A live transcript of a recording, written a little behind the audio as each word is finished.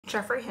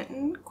Geoffrey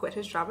Hinton quit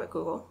his job at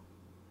Google,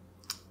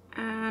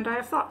 and I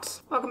have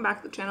thoughts. Welcome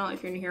back to the channel.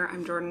 If you're new here,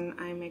 I'm Jordan.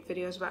 I make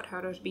videos about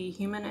how to be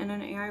human in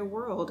an AI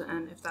world,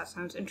 and if that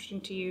sounds interesting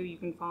to you, you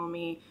can follow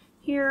me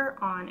here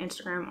on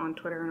Instagram, on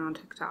Twitter, and on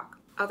TikTok.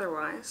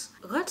 Otherwise,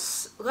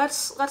 let's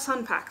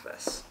unpack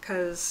this,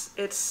 because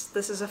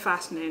this is a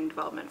fascinating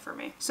development for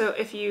me. So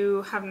if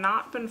you have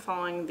not been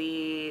following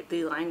the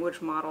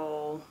language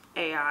model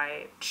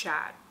AI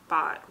chat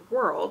bot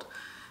world,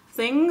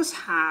 things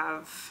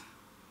have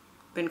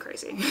been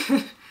crazy.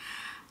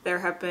 There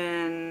have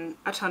been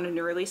a ton of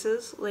new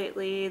releases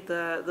lately.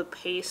 The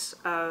pace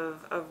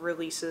of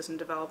releases and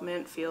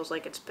development feels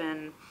like it's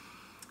been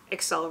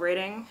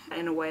accelerating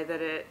in a way that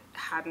it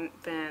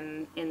hadn't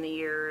been in the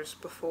years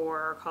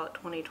before, call it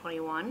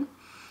 2021.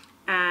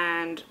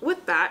 And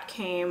with that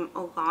came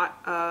a lot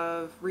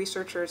of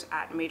researchers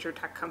at major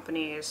tech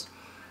companies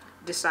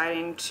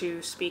deciding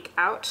to speak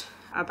out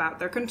about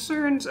their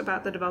concerns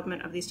about the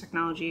development of these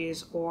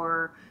technologies,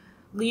 or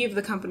leave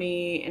the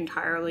company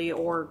entirely,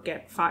 or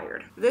get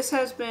fired. This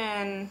has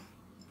been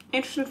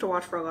interesting to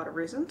watch for a lot of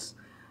reasons.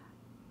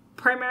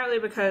 Primarily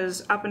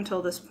because up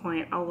until this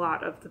point, a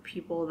lot of the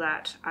people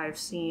that I've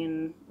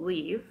seen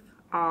leave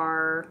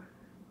are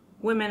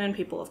women and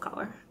people of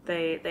color.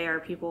 They are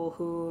people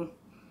who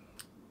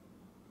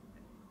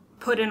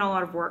put in a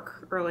lot of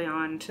work early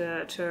on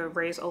to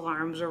raise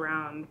alarms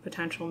around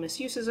potential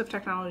misuses of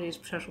technologies,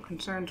 potential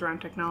concerns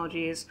around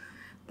technologies.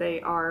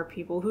 They are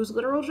people whose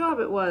literal job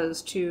it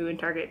was to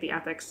interrogate the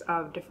ethics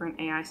of different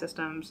AI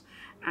systems,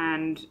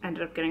 and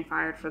ended up getting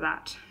fired for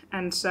that.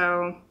 And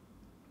so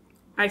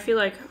I feel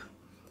like,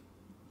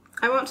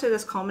 I won't say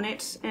this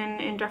culminates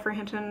in Geoffrey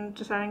Hinton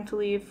deciding to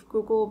leave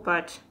Google,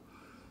 but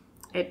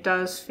it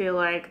does feel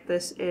like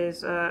this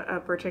is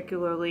a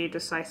particularly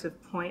decisive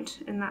point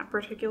in that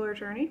particular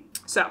journey.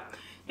 So,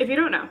 if you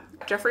don't know,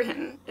 Geoffrey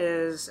Hinton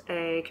is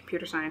a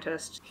computer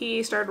scientist.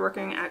 He started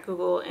working at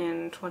Google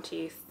in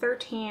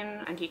 2013,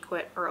 and he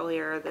quit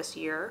earlier this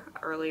year.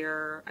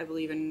 Earlier, I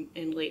believe in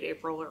late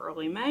April or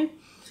early May.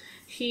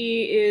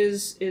 He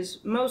is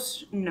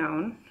most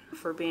known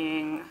for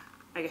being,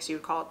 I guess you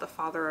would call it, the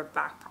father of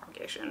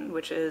backpropagation,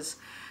 which is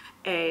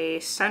a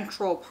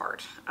central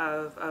part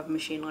of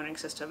machine learning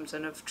systems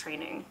and of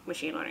training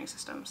machine learning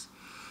systems.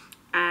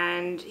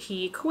 And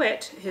he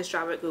quit his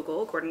job at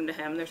Google, according to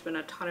him. There's been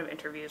a ton of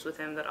interviews with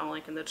him that I'll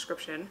link in the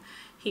description.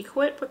 He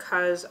quit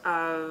because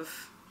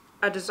of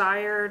a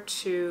desire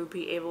to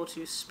be able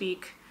to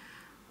speak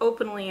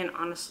openly and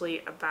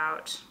honestly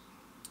about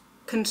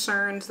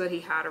concerns that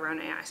he had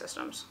around AI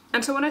systems.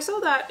 And so when I saw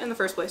that in the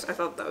first place, I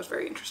thought that was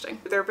very interesting.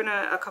 There have been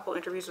a couple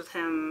interviews with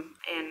him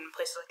in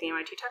places like the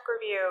MIT Tech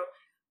Review,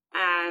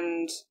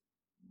 and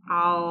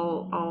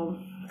I'll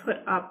put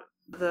up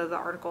the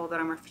article that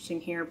I'm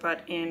referencing here,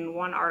 but in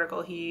one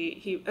article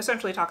he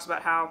essentially talks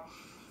about how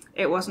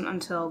it wasn't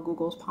until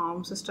Google's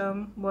Palm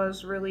system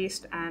was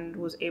released and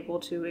was able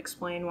to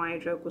explain why a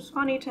joke was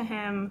funny to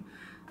him,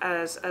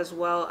 as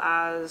well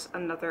as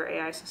another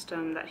AI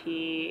system that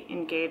he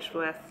engaged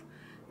with,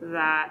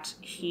 that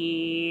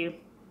he,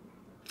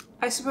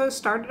 I suppose,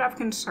 started to have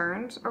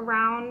concerns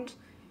around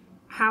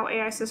how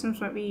AI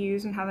systems might be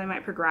used and how they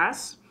might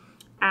progress.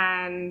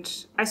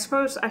 And I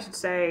suppose I should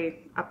say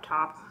up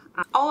top,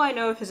 all I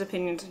know of his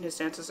opinions and his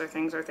stances are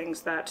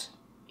things that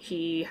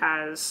he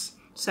has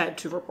said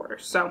to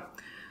reporters. So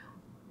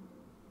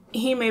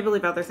he may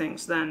believe other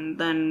things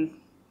than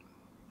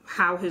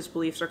how his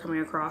beliefs are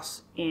coming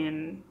across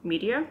in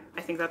media.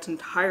 I think that's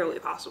entirely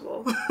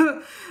possible,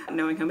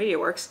 knowing how media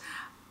works.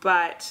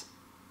 But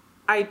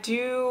I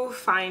do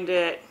find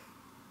it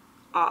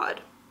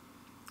odd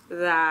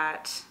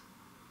that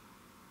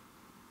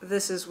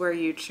this is where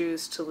you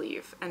choose to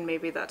leave. And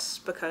maybe that's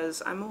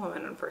because I'm a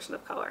woman and a person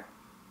of color,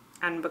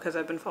 and because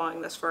I've been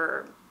following this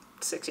for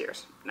 6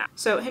 years now.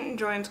 So Hinton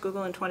joins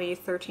Google in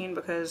 2013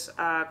 because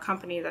a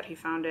company that he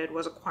founded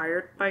was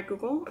acquired by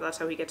Google. That's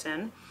how he gets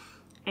in.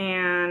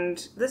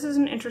 And this is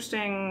an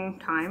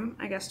interesting time,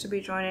 I guess, to be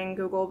joining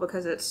Google,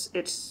 because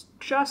it's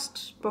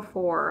just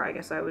before, I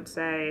guess I would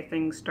say,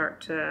 things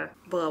start to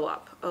blow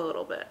up a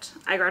little bit.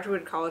 I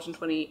graduated college in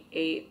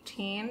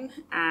 2018,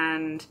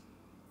 and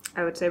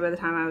I would say by the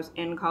time I was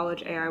in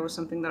college, AI was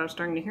something that I was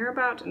starting to hear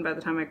about, and by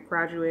the time I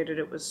graduated,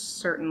 it was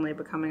certainly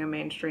becoming a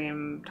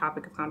mainstream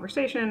topic of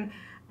conversation.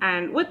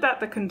 And with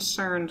that, the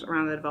concerns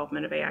around the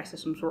development of AI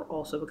systems were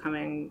also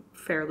becoming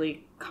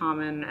fairly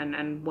common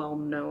and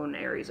well-known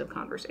areas of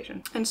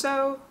conversation. And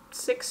so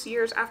 6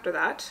 years after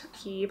that,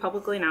 he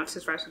publicly announced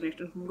his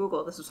resignation from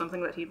Google. This is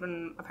something that he'd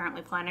been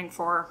apparently planning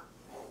for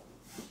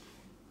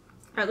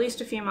at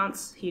least a few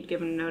months. He'd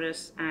given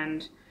notice,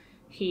 and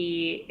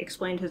he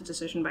explained his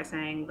decision by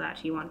saying that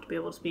he wanted to be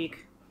able to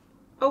speak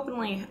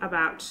openly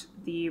about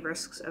the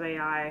risks of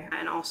AI,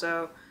 and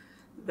also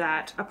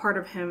that a part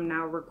of him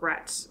now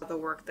regrets the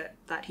work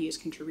that he has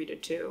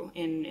contributed to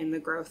in the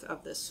growth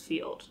of this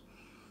field.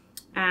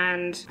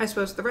 And I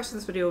suppose the rest of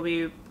this video will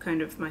be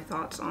kind of my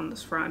thoughts on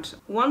this front.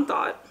 One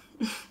thought,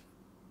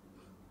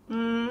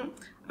 I'm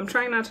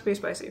trying not to be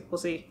spicy. We'll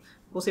see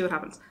what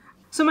happens.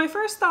 So my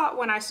first thought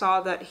when I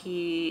saw that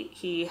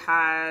he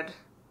had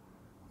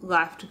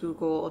left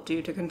Google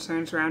due to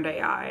concerns around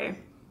AI,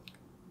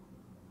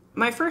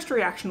 my first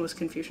reaction was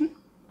confusion,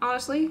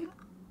 honestly,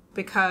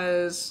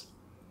 because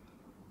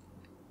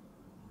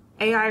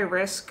AI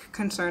risk,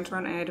 concerns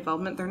around AI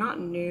development, they're not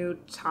new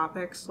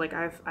topics. Like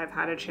I've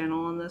had a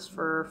channel on this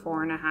for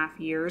 4.5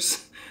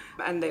 years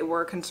and they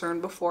were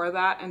concerned before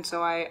that. And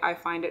so I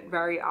find it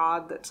very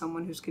odd that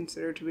someone who's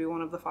considered to be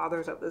one of the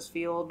fathers of this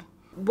field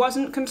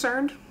wasn't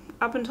concerned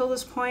up until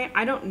this point.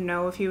 I don't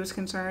know if he was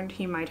concerned.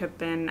 He might have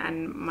been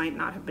and might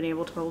not have been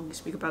able to publicly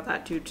speak about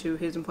that due to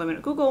his employment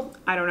at Google.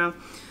 I don't know.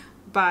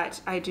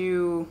 But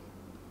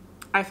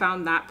I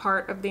found that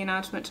part of the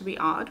announcement to be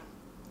odd.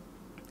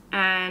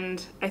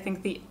 And I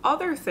think the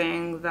other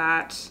thing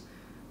that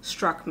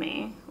struck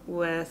me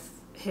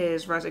with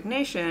his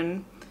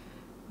resignation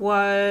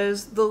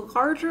was the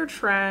larger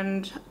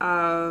trend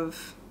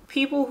of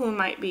people who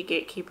might be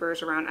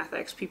gatekeepers around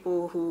ethics,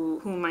 people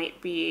who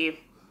might be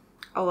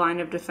a line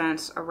of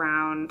defense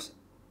around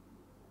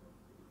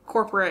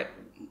corporate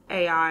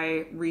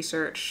AI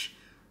research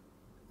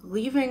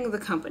leaving the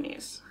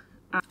companies.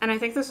 And I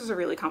think this is a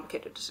really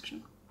complicated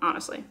decision,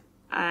 honestly.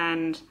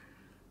 And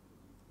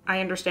I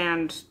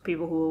understand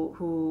people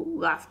who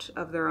left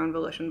of their own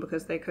volition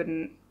because they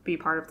couldn't be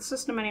part of the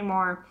system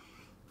anymore.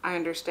 I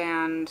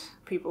understand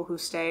people who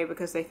stay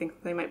because they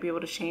think they might be able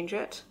to change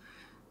it.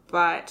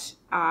 But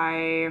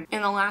in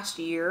the last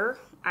year,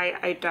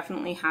 I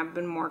definitely have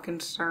been more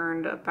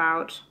concerned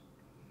about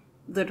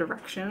the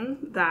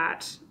direction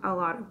that a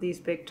lot of these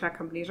big tech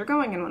companies are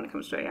going in when it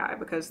comes to AI,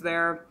 because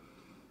they're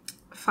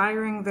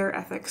firing their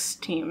ethics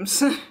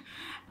teams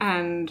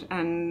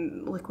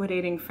and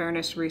liquidating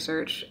fairness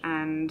research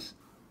and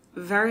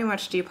very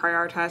much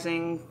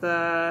deprioritizing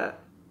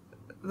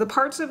the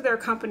parts of their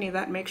company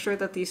that make sure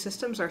that these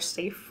systems are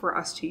safe for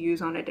us to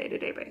use on a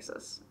day-to-day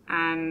basis.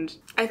 And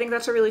I think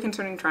that's a really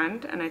concerning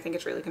trend, and I think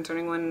it's really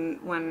concerning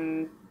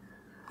when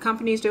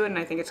companies do it, and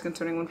I think it's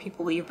concerning when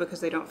people leave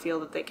because they don't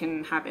feel that they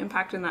can have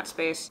impact in that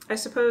space. I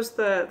suppose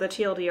the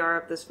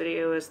TLDR of this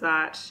video is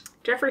that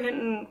Geoffrey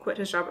Hinton quit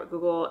his job at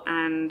Google,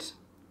 and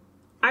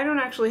I don't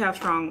actually have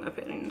strong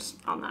opinions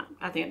on that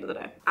at the end of the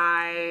day.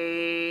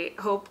 I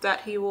hope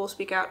that he will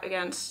speak out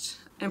against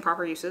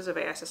improper uses of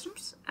AI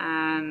systems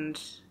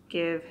and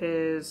give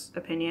his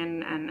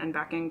opinion and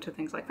backing to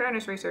things like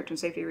fairness research and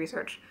safety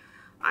research.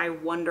 I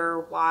wonder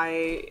why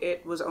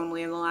it was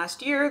only in the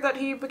last year that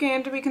he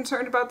began to be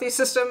concerned about these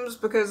systems,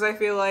 because I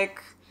feel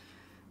like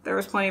there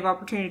was plenty of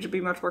opportunity to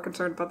be much more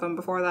concerned about them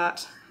before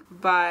that.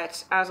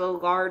 But as a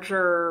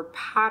larger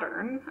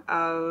pattern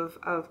of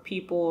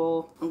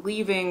people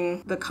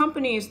leaving the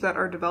companies that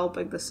are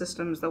developing the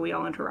systems that we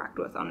all interact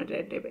with on a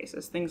day-to-day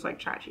basis, things like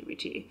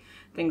ChatGPT,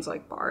 things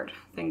like Bard,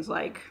 things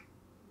like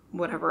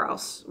whatever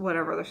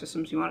other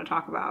systems you want to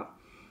talk about,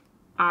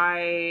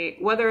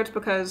 whether it's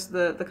because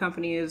the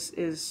company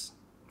is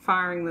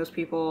firing those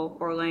people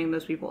or laying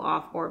those people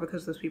off, or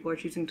because those people are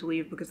choosing to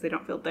leave because they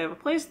don't feel they have a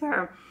place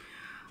there,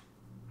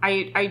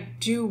 I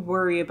do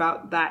worry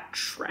about that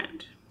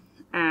trend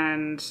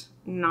and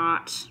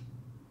not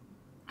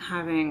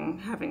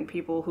having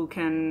people who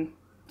can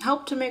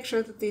help to make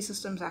sure that these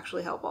systems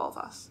actually help all of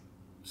us.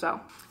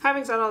 So,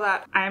 having said all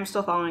that, I am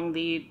still following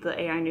the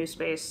AI news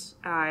space.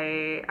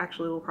 I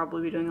actually will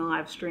probably be doing a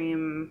live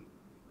stream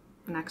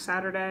next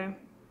Saturday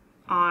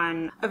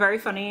on a very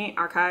funny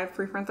archive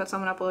preprint that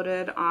someone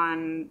uploaded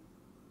on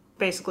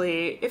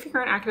basically, if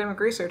you're an academic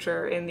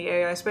researcher in the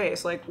AI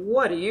space, like,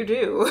 what do you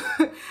do?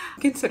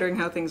 Considering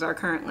how things are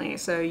currently.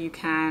 So you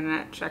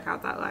can check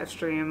out that live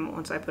stream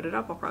once I put it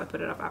up. I'll probably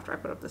put it up after I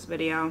put up this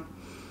video.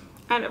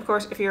 And of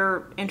course, if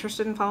you're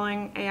interested in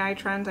following AI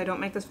trends, I don't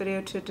make this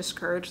video to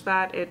discourage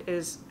that. It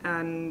is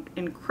an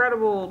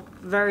incredible,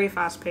 very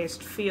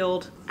fast-paced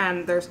field,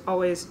 and there's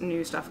always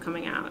new stuff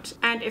coming out.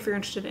 And if you're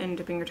interested in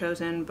dipping your toes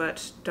in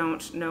but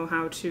don't know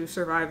how to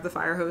survive the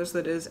fire hose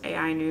that is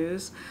AI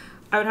news,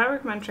 I would highly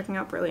recommend checking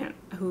out Brilliant,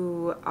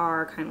 who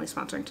are kindly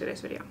sponsoring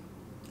today's video.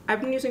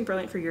 I've been using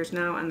Brilliant for years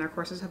now, and their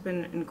courses have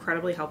been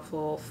incredibly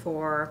helpful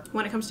for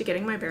when it comes to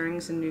getting my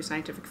bearings in new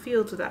scientific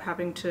fields without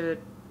having to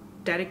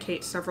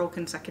dedicate several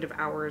consecutive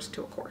hours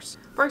to a course.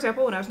 For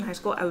example, when I was in high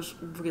school, I was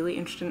really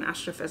interested in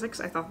astrophysics.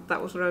 I thought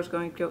that was what I was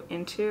going to go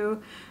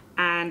into.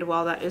 And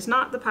while that is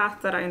not the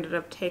path that I ended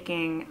up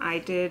taking, I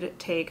did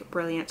take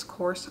Brilliant's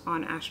course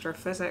on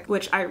astrophysics,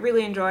 which I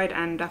really enjoyed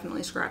and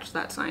definitely scratched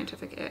that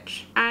scientific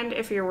itch. And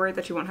if you're worried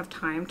that you won't have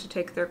time to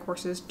take their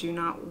courses, do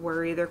not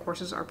worry. Their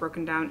courses are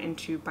broken down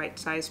into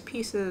bite-sized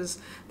pieces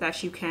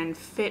that you can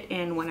fit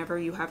in whenever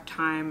you have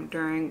time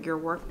during your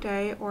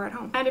workday or at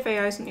home. And if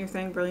AI isn't your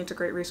thing, Brilliant's a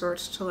great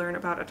resource to learn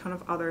about a ton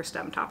of other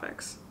STEM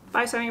topics.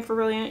 By signing up for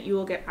Brilliant, you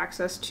will get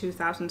access to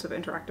thousands of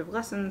interactive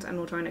lessons and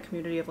will join a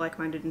community of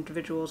like-minded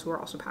individuals who are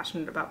also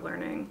passionate about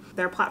learning.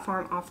 Their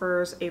platform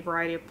offers a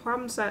variety of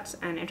problem sets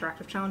and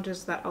interactive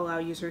challenges that allow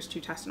users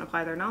to test and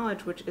apply their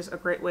knowledge, which is a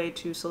great way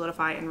to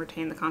solidify and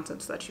retain the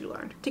concepts that you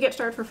learned. To get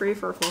started for free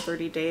for a full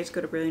 30 days,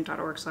 go to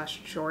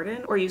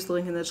brilliant.org/Jordan or use the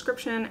link in the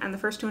description, and the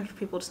first 200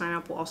 people to sign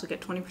up will also get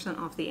 20%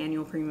 off the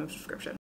annual premium subscription.